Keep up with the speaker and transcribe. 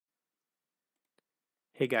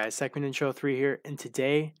Hey guys, Second Intro 3 here, and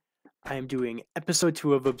today I am doing episode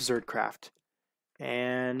 2 of Absurdcraft.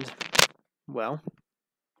 And, well,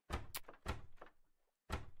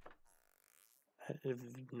 that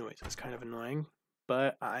noise is kind of annoying,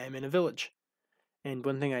 but I am in a village. And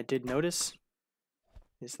one thing I did notice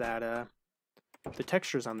is that the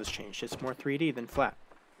textures on this changed. It's more 3D than flat.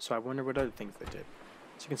 So I wonder what other things they did.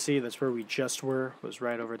 So you can see that's where we just were, was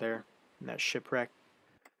right over there in that shipwreck.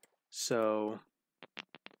 So,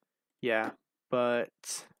 yeah, but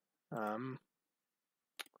oh,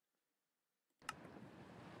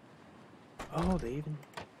 they even,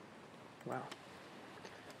 wow.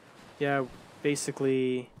 Yeah,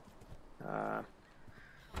 basically, we're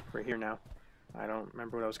here now. I don't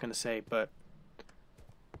remember what I was going to say, but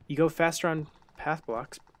you go faster on path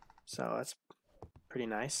blocks, so that's pretty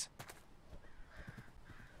nice.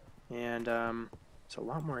 And it's a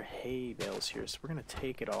lot more hay bales here, so we're going to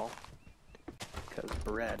take it all, because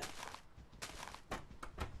bread.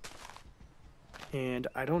 And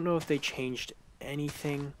I don't know if they changed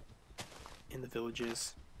anything in the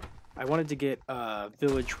villages. I wanted to get a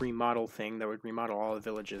village remodel thing that would remodel all the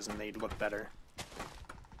villages and they'd look better.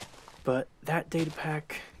 But that data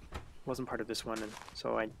pack wasn't part of this one, and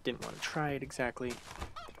so I didn't want to try it exactly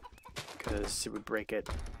because it would break it.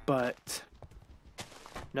 But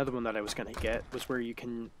another one that I was going to get was where you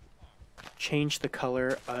can change the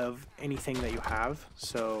color of anything that you have.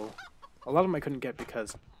 So a lot of them I couldn't get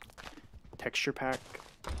because texture pack,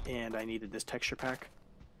 and I needed this texture pack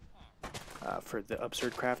for the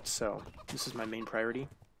Absurdcraft, so this is my main priority.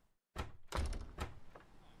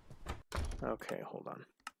 Okay, hold on.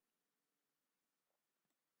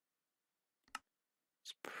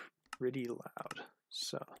 It's pretty loud,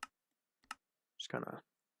 so just gonna...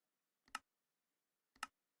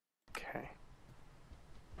 Okay.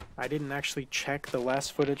 I didn't actually check the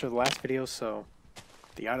last footage of the last video, so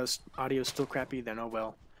the audio's still crappy, then oh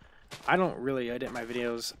well. I don't really edit my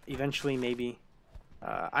videos. Eventually, maybe.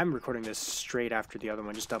 I'm recording this straight after the other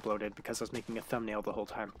one just uploaded because I was making a thumbnail the whole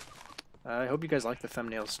time. I hope you guys like the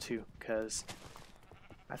thumbnails too, because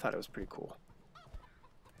I thought it was pretty cool.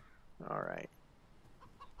 Alright.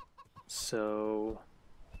 So...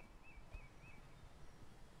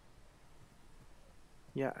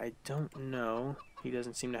 yeah, I don't know. He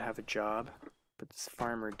doesn't seem to have a job, but this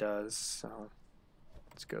farmer does, so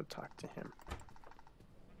let's go talk to him.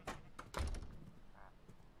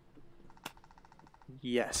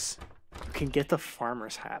 Yes, you can get the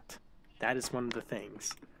farmer's hat. That is one of the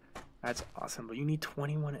things. That's awesome, but you need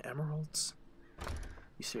 21 emeralds?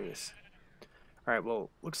 You serious? Alright, well,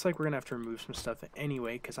 looks like we're gonna have to remove some stuff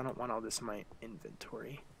anyway, because I don't want all this in my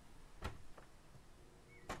inventory.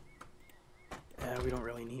 We don't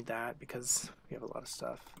really need that, because we have a lot of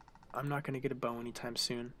stuff. I'm not gonna get a bow anytime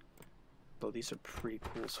soon, though these are pretty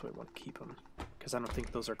cool, so I want to keep them, because I don't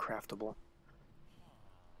think those are craftable.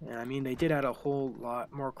 And I mean, they did add a whole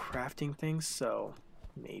lot more crafting things, so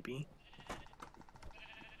maybe.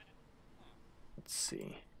 Let's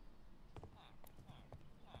see.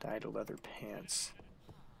 Dyed leather pants.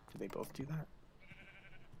 Do they both do that?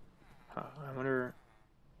 Huh, I wonder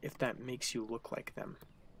if that makes you look like them.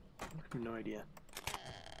 I have no idea.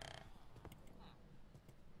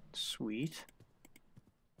 Sweet.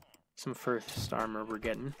 Some first armor we're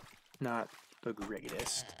getting. Not the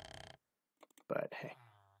greatest, but hey.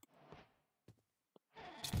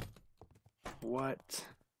 What?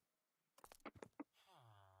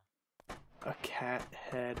 A cat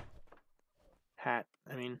head hat.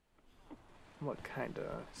 I mean, what kind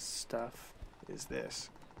of stuff is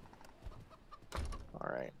this?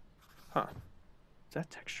 Alright. Huh. Is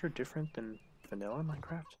that texture different than vanilla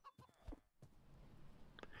Minecraft?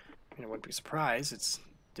 I mean, I wouldn't be surprised. It's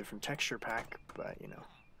different texture pack, but you know.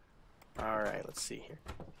 Alright, let's see here.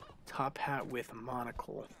 Top hat with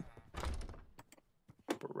monocle.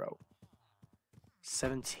 Bro.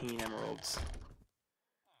 17 emeralds.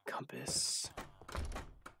 Compass.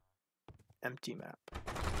 Empty map.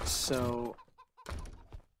 So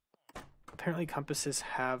apparently compasses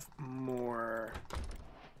have more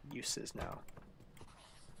uses now.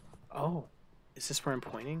 Oh, is this where I'm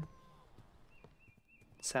pointing?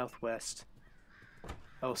 Southwest.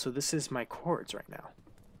 Oh, so this is my chords right now.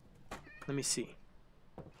 Let me see.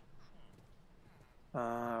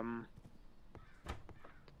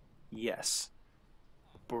 Yes.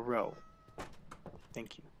 Bro.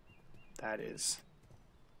 Thank you. That is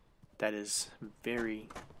very,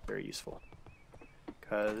 very useful.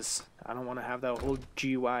 Because I don't want to have that whole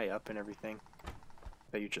GUI up and everything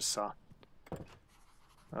that you just saw.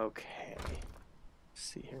 Okay. Let's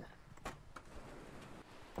see here.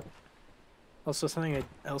 Also, something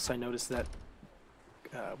else I noticed that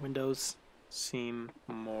windows seem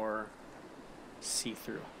more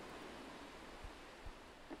see-through.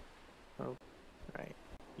 Oh, right.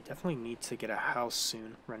 We definitely need to get a house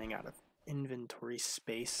soon, running out of inventory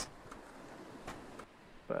space.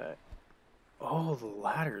 But, oh, the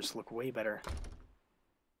ladders look way better.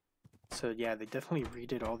 So yeah, they definitely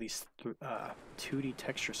redid all these 2D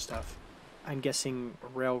texture stuff. I'm guessing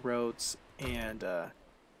railroads and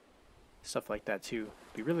stuff like that too.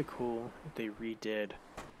 It'd be really cool if they redid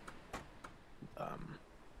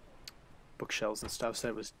bookshelves and stuff so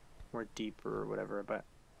it was more deeper or whatever, but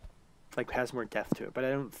like has more depth to it. But I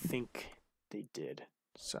don't think they did,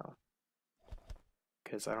 so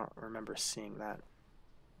because I don't remember seeing that.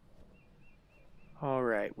 All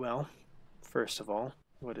right, well, first of all,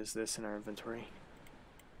 what is this in our inventory?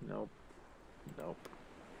 Nope. Nope.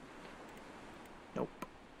 Nope.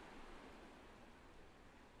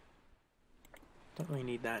 Don't really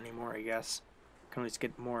need that anymore, I guess. Can always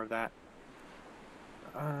get more of that.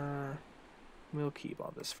 We'll keep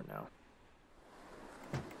all this for now.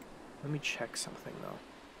 Let me check something, though.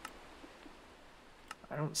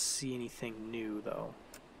 I don't see anything new, though.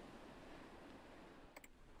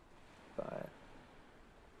 But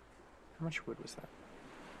how much wood was that?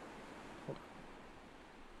 Hold on.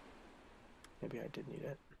 Maybe I did need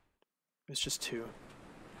it. It's just 2.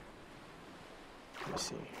 Let me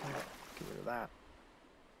see. Yeah, get rid of that.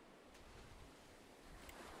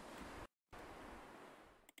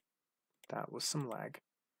 That was some lag.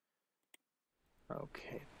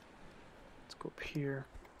 Okay. Let's go up here.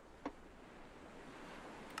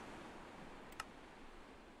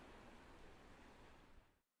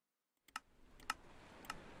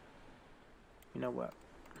 You know what?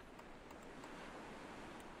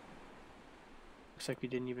 Looks like we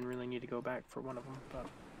didn't even really need to go back for one of them, but...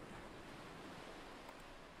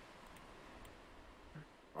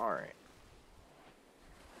 Alright.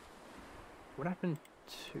 What happened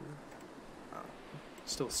to... Oh,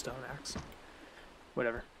 still a stone axe.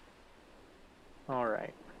 Whatever.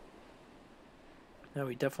 Alright. Now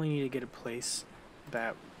we definitely need to get a place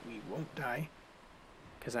that we won't die.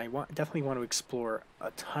 Because I definitely want to explore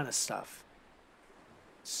a ton of stuff.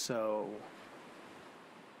 So...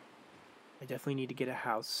 I definitely need to get a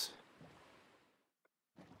house.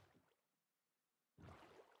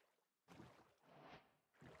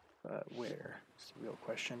 Where? It's a real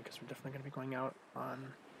question, because we're definitely going to be going out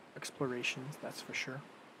on explorations, that's for sure.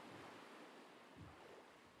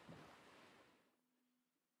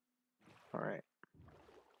 Alright.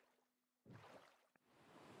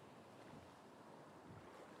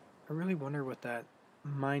 I really wonder what that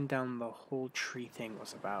mine down the whole tree thing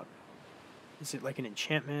was about. Is it like an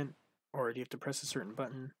enchantment? Or do you have to press a certain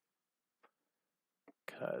button?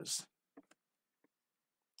 Because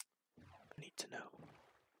I need to know.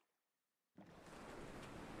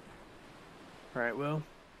 Alright, well,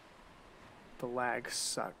 the lag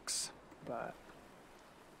sucks, but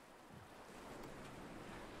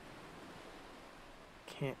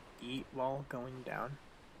can't eat while going down.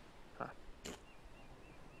 Huh.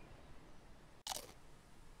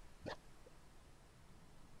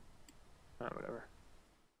 Oh, whatever.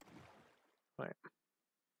 Wait.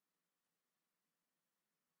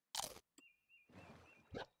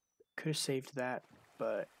 Could have saved that,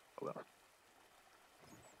 but oh well.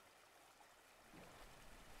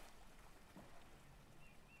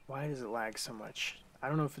 Why does it lag so much? I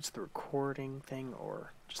don't know if it's the recording thing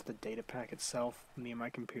or just the data pack itself. Me and my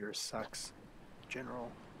computer sucks in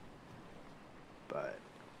general. But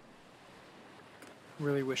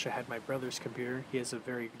really wish I had my brother's computer. He has a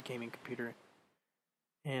very good gaming computer.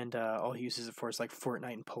 And all he uses it for is like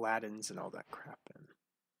Fortnite and Paladins and all that crap. And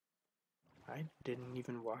I didn't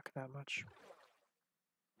even walk that much.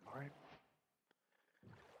 Alright.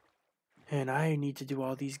 And I need to do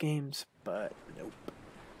all these games, but nope.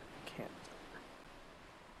 Can't.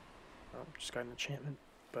 Oh, just got an enchantment,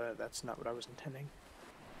 but that's not what I was intending.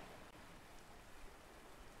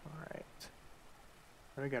 Alright.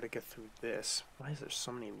 I gotta get through this. Why is there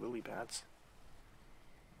so many lily pads?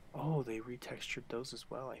 Oh, they retextured those as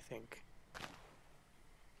well, I think.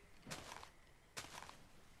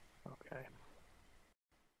 Okay.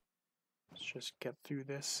 Let's just get through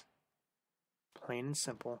this. Plain and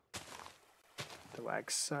simple. The lag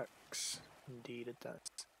sucks. Indeed it does.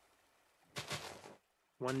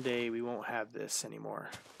 One day we won't have this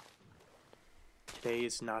anymore. Today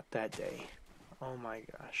is not that day. Oh my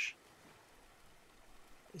gosh.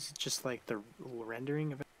 Is it just like the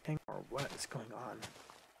rendering of everything, or what is going on?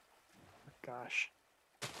 Oh my gosh.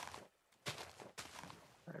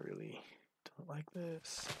 I really don't like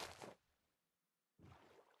this.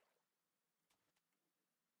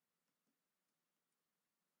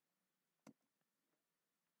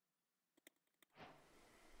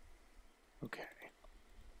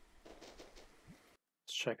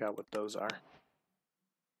 check out what those are.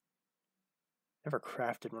 Never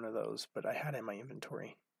crafted one of those, but I had it in my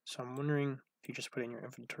inventory. So I'm wondering if you just put it in your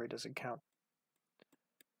inventory, does it count?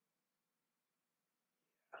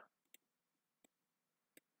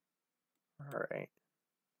 Alright.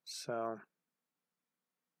 So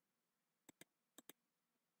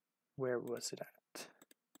where was it at?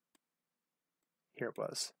 Here it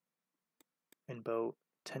was. In boat,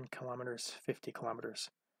 10 kilometers, 50 kilometers.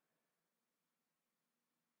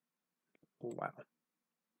 Wow.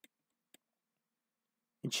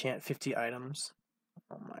 Enchant 50 items.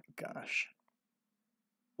 Oh my gosh.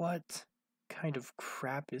 What kind of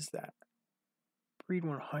crap is that? Breed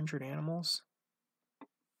 100 animals?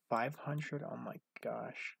 500? Oh my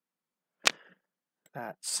gosh.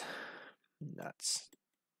 That's nuts.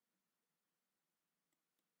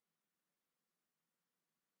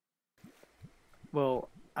 Well,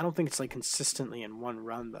 I don't think it's like consistently in one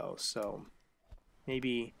run though, so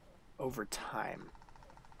maybe over time.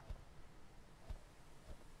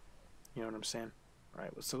 You know what I'm saying?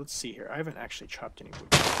 Alright, so let's see here. I haven't actually chopped any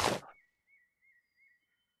wood.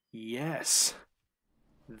 Yes!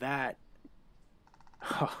 That...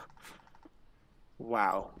 Oh.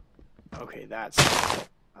 Wow. Okay, that's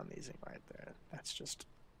amazing right there. That's just...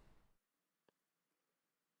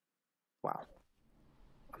 Wow.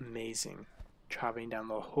 Amazing. Chopping down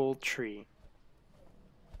the whole tree.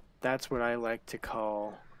 That's what I like to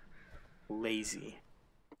call lazy.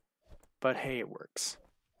 But hey, it works.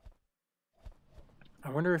 I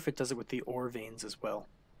wonder if it does it with the ore veins as well,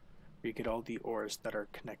 where you get all the ores that are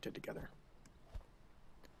connected together.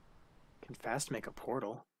 Can fast make a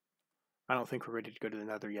portal. I don't think we're ready to go to the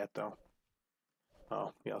Nether yet, though.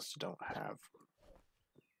 Oh, we also don't have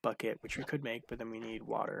bucket, which we could make, but then we need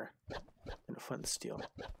water and a flint and steel.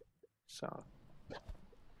 So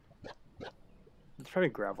there's probably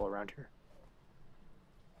gravel around here.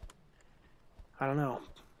 I don't know.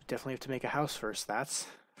 Definitely have to make a house first. That's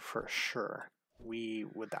for sure. We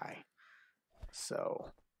would die. So,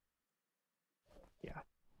 yeah.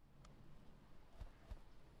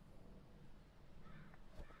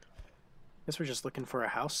 Guess we're just looking for a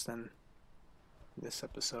house then. This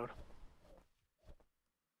episode.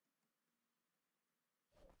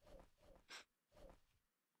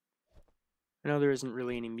 I know there isn't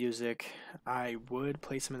really any music. I would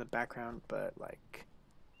play some in the background, but like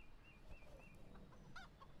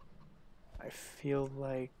I feel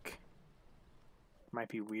like it might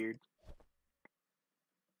be weird.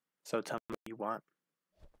 So tell me what you want.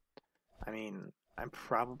 I mean, I'm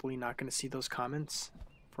probably not going to see those comments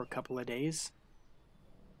for a couple of days,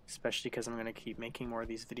 especially because I'm going to keep making more of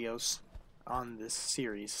these videos on this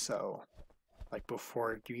series, so like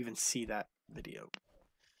before you even see that video.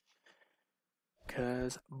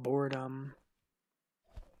 Because boredom.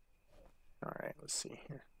 Alright, let's see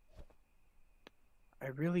here. I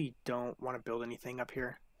really don't want to build anything up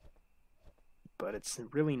here, but it's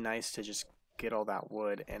really nice to just get all that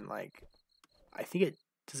wood and like, I think it,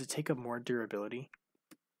 does it take up more durability?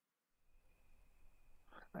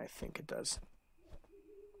 I think it does.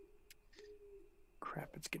 Crap,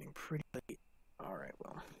 it's getting pretty late. Alright,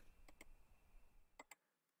 well.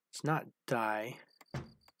 It's not die.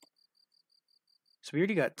 So we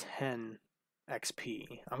already got 10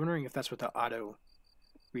 XP. I'm wondering if that's what the auto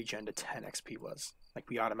regen to 10 XP was. Like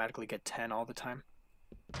we automatically get 10 all the time.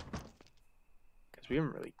 Because we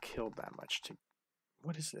haven't really killed that much to...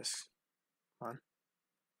 What is this? Come on.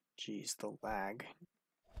 Jeez, the lag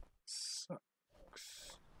sucks.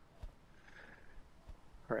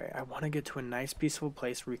 Alright, I want to get to a nice peaceful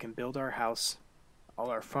place where we can build our house, all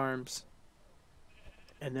our farms,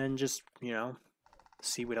 and then just, you know,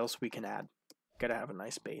 see what else we can add. Gotta have a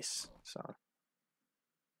nice base, so...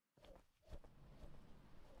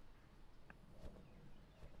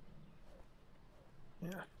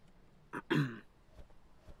 Yeah. I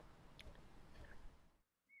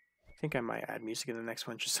think I might add music in the next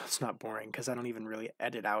one just so it's not boring, because I don't even really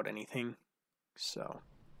edit out anything. So,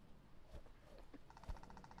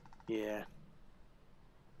 yeah.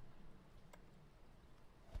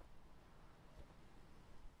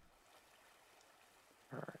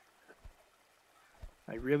 Alright.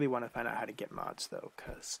 I really want to find out how to get mods, though,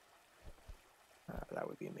 because that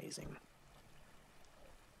would be amazing.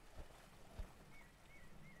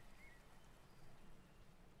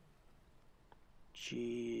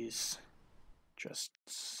 Jeez. Just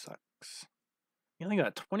sucks. We only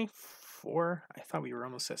got 24? I thought we were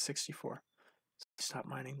almost at 64. Stop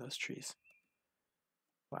mining those trees.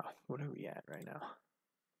 Wow, what are we at right now?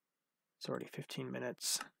 It's already 15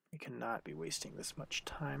 minutes. We cannot be wasting this much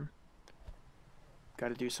time.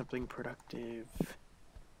 Gotta do something productive.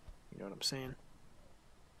 You know what I'm saying?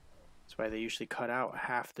 That's why they usually cut out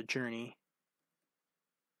half the journey.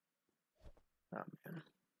 Oh man.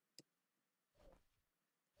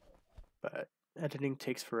 But editing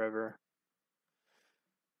takes forever.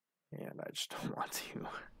 And I just don't want to.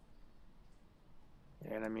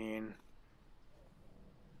 And I mean,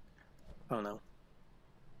 I don't know.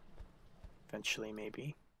 Eventually,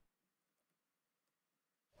 maybe.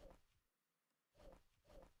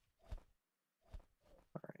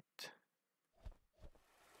 Alright.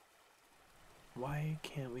 Why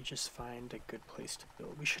can't we just find a good place to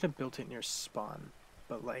build? We should have built it near spawn.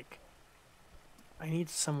 But, like, I need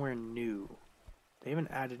somewhere new. They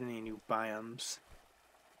haven't added any new biomes,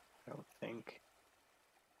 I don't think.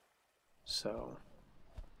 So,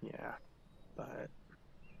 yeah. But,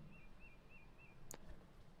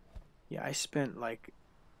 yeah, I spent, like,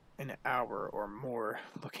 an hour or more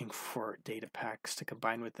looking for data packs to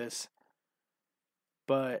combine with this.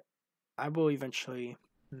 But I will eventually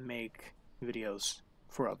make videos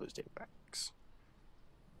for all those data packs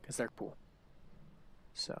because they're cool.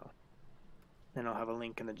 So then I'll have a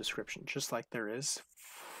link in the description, just like there is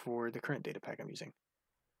for the current data pack I'm using.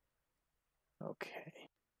 Okay.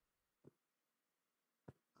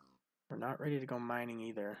 We're not ready to go mining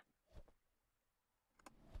either.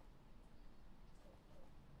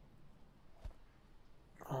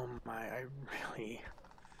 Oh my, I really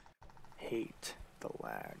hate the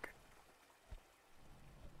lag.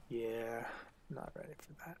 Yeah, not ready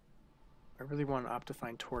for that. I really want an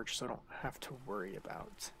Optifine torch so I don't have to worry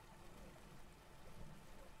about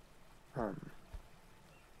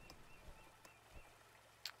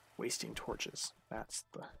wasting torches. That's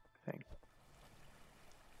the thing.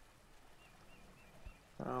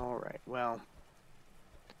 Alright, well,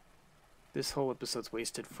 this whole episode's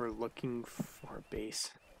wasted for looking for a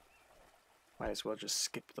base. Might as well just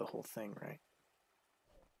skip the whole thing, right?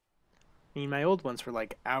 I mean, my old ones were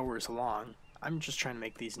like hours long. I'm just trying to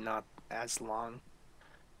make these not as long.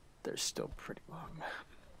 They're still pretty long.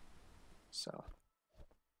 So,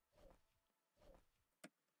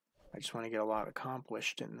 I just want to get a lot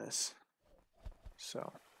accomplished in this.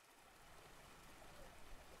 So,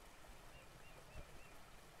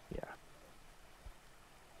 yeah.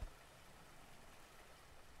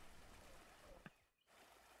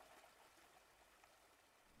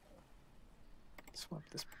 Swap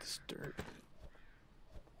this with this dirt.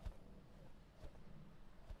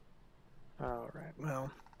 Alright,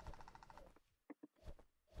 well.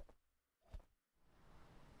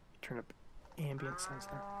 Turn up ambient sounds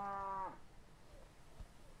there.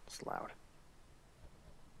 It's loud.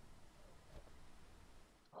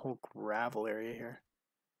 Whole gravel area here.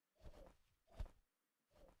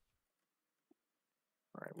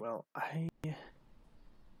 Alright, well,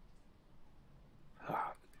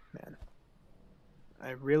 oh, man. I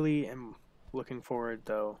really am looking forward,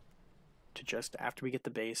 though, to just after we get the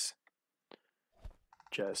base,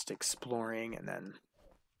 just exploring and then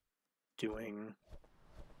doing,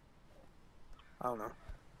 I don't know,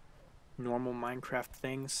 normal Minecraft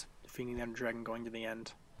things, defeating that dragon, going to the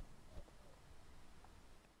end.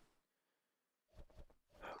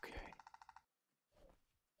 Okay.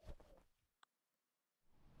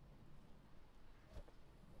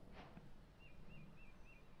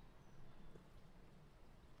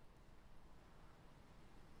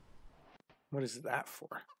 What is that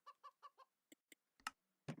for?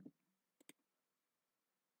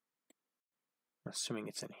 I'm assuming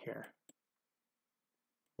it's in here.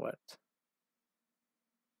 What?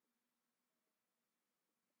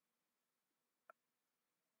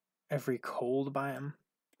 Every cold biome?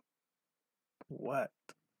 What?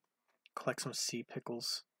 Collect some sea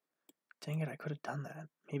pickles. Dang it, I could have done that.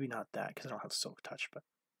 Maybe not that, because I don't have Silk Touch, but...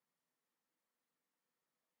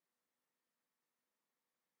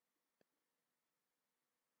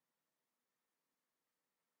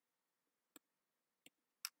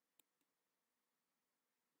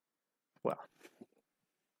 well.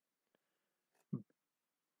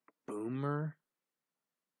 Boomer?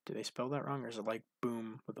 Did they spell that wrong, or is it like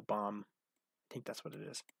boom with a bomb? I think that's what it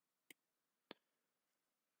is.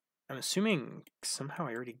 I'm assuming somehow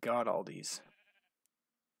I already got all these.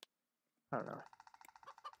 I don't know.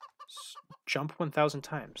 Jump 1,000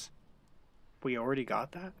 times. We already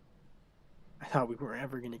got that? I thought we weren't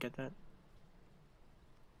ever going to get that.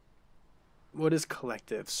 What is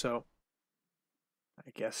collective? So,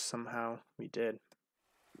 I guess somehow we did.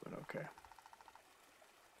 But okay.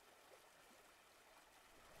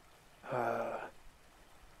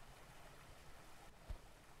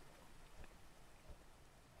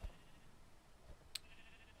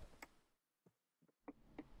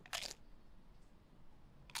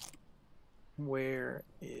 Where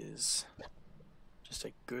is... Just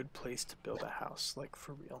a good place to build a house, like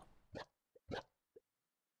for real.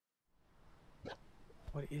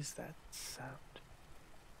 What is that sound?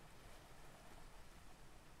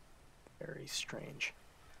 Very strange.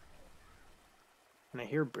 And I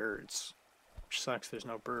hear birds, which sucks, there's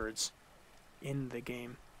no birds in the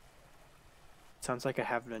game. It sounds like I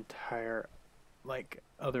have an entire, like,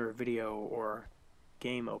 other video or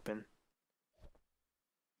game open.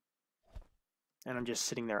 And I'm just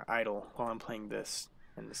sitting there idle while I'm playing this,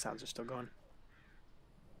 and the sounds are still going.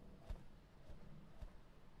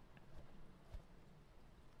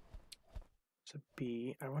 It's a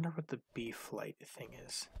bee. I wonder what the bee flight thing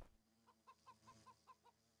is.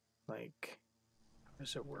 Like, how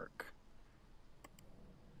does it work?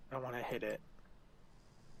 I don't want to hit it.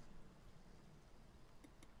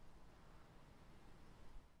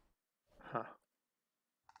 Huh.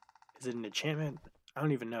 Is it an enchantment? I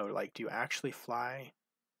don't even know. Like, do you actually fly?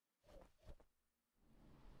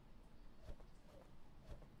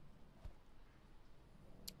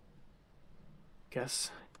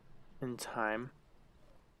 Guess in time.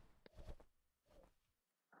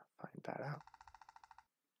 I'll find that out.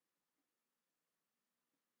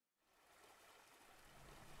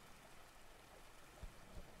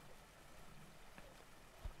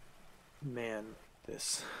 Man,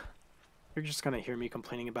 this. You're just gonna hear me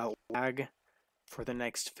complaining about lag for the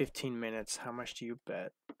next 15 minutes. How much do you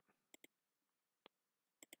bet?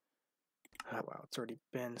 Oh, wow, it's already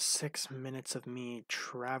been 6 minutes of me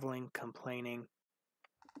traveling, complaining.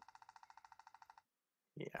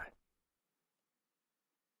 Yeah.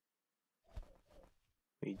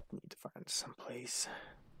 We need to find some place.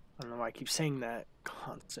 I don't know why I keep saying that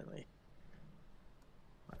constantly.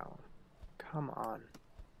 Wow. Come on.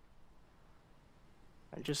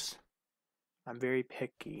 I'm very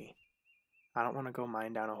picky. I don't want to go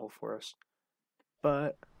mine down a whole forest.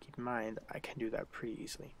 But keep in mind, I can do that pretty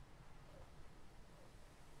easily.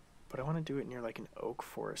 But I want to do it near like an oak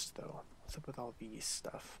forest though. What's up with all these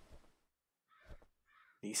stuff?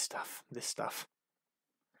 This stuff. I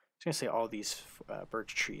was gonna say all these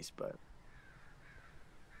birch trees, but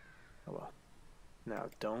oh well. Now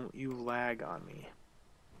don't you lag on me.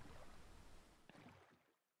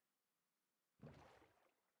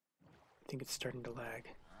 I think it's starting to lag.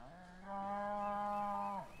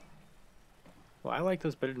 Well, I like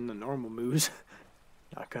those better than the normal moves.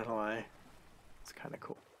 Not gonna lie. It's kind of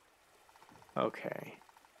cool. Okay.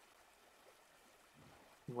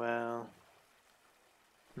 Well,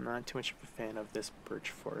 I'm not too much of a fan of this birch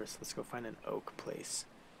forest. Let's go find an oak place.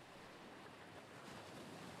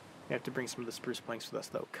 We have to bring some of the spruce planks with us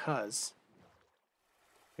though, cause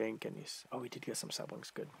we didn't get any. Oh, we did get some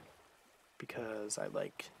saplings. Good, because I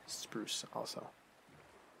like spruce also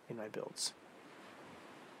in my builds.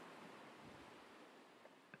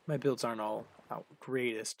 My builds aren't all out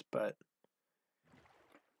greatest, but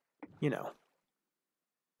you know.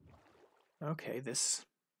 Okay, this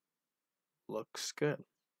looks good.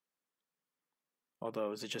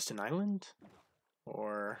 Although, is it just an island?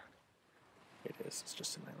 Or it is, it's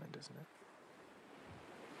just an island, isn't it?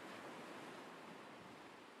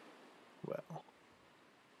 Well,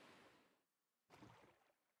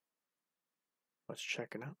 let's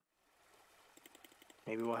check it out.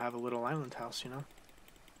 Maybe we'll have a little island house, you know?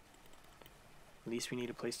 At least we need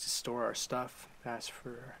a place to store our stuff, that's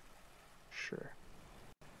for sure.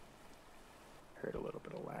 Heard a little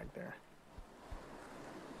bit of lag there.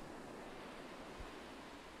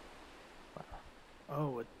 Wow.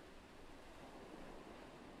 Oh,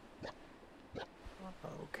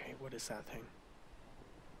 okay, what is that thing?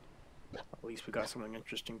 At least we got something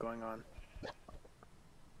interesting going on.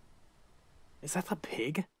 Is that the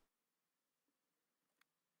pig?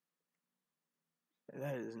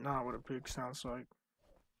 That is not what a pig sounds like.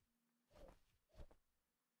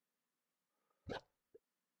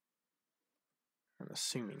 I'm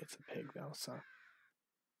assuming it's a pig though, so.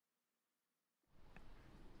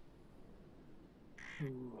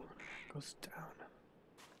 Ooh, it goes down.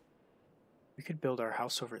 We could build our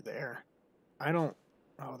house over there. I don't.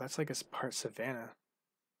 Oh, that's like a part savanna.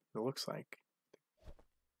 It looks like.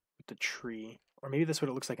 With the tree. Or maybe that's what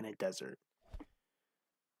it looks like in a desert.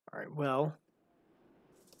 Alright, well.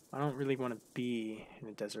 I don't really want to be in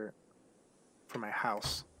a desert for my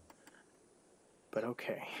house. But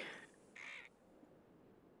okay.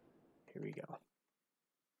 Here we go.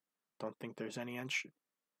 Don't think there's any entrance,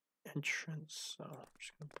 so I'm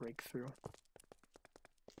just gonna break through.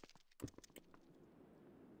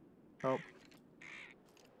 Oh.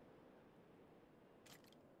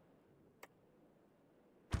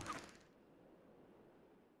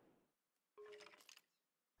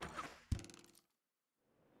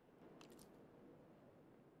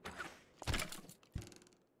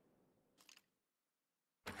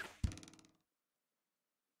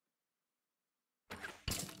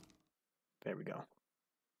 There we go.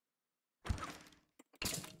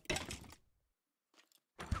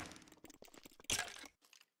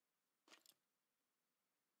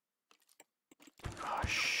 Oh,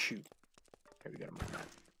 shoot. Okay, we gotta mine that.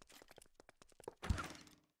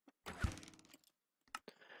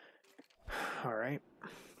 Alright.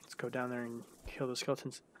 Let's go down there and kill the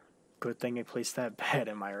skeletons. Good thing I placed that bed,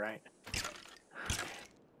 am I right?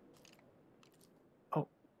 Oh,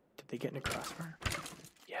 did they get in a crossfire?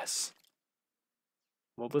 Yes.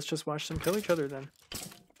 Well, let's just watch them kill each other then.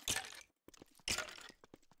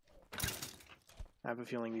 I have a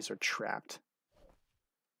feeling these are trapped.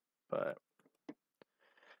 But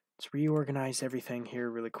let's reorganize everything here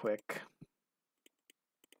really quick.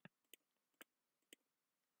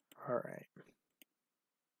 Alright.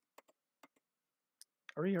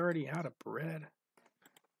 Are we already out of bread?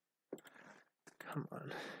 Come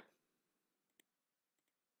on.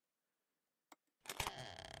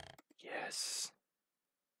 Yes.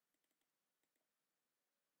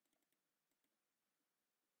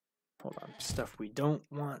 Hold on. Stuff we don't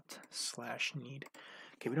want / need.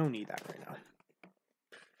 Okay, we don't need that right now.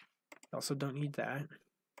 Also don't need that.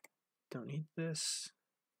 Don't need this.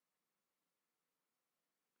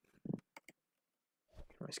 Can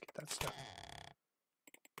always get that stuff.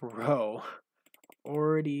 Bro.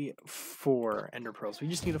 Already 4 ender pearls. We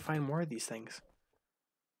just need to find more of these things.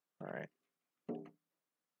 Alright.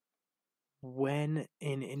 When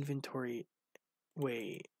in inventory...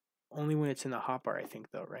 Wait. Only when it's in the hotbar, I think,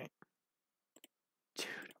 though, right? Dude.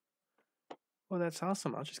 Well, that's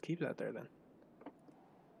awesome. I'll just keep that there, then.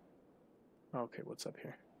 Okay, what's up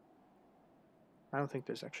here? I don't think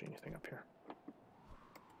there's actually anything up here.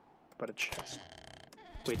 But a chest.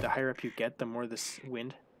 Wait, the higher up you get, the more this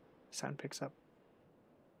wind sound picks up.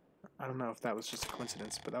 I don't know if that was just a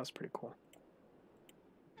coincidence, but that was pretty cool.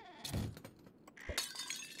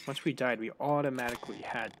 Once we died, we automatically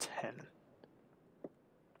had 10.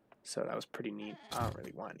 So that was pretty neat. I don't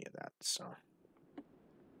really want any of that, so...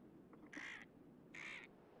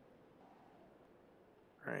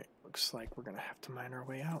 Alright, looks like we're gonna have to mine our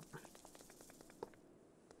way out.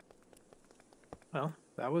 Well,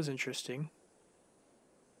 that was interesting.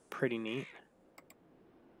 Pretty neat.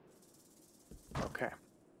 Okay.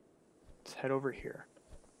 Let's head over here.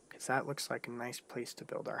 Because that looks like a nice place to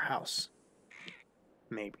build our house.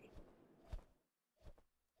 Maybe.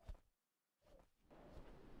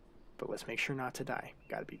 But let's make sure not to die.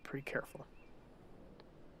 Gotta be pretty careful.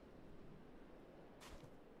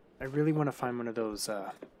 I really want to find one of those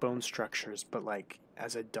bone structures, but like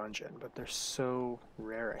as a dungeon. But they're so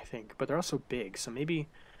rare, I think. But they're also big, so maybe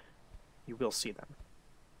you will see them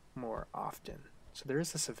more often. So there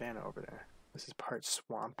is a savanna over there. This is part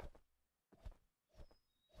swamp.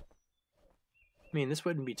 I mean, this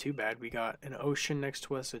wouldn't be too bad. We got an ocean next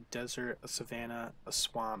to us, a desert, a savanna, a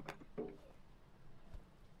swamp,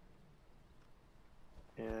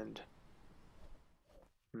 and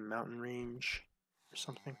a mountain range or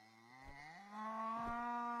something.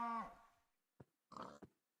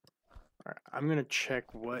 Alright, I'm gonna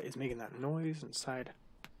check what is making that noise inside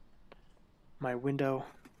my window.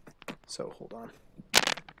 So hold on.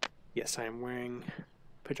 Yes, I am wearing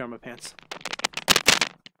pajama pants.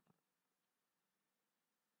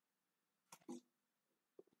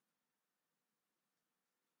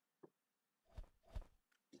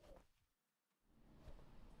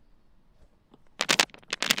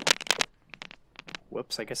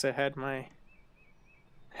 Whoops, I guess I had my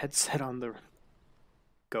headset on the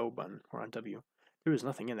go button or on W. There was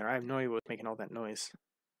nothing in there. I have no idea what was making all that noise.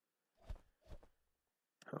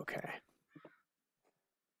 Okay.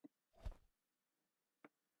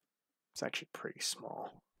 It's actually pretty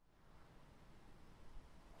small.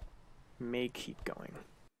 May keep going.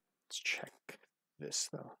 Let's check this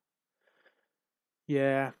though.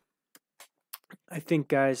 Yeah. I think,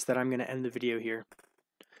 guys, that I'm going to end the video here.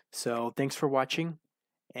 So thanks for watching,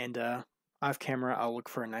 and off camera I'll look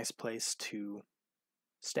for a nice place to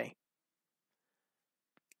stay.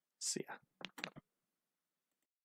 See ya.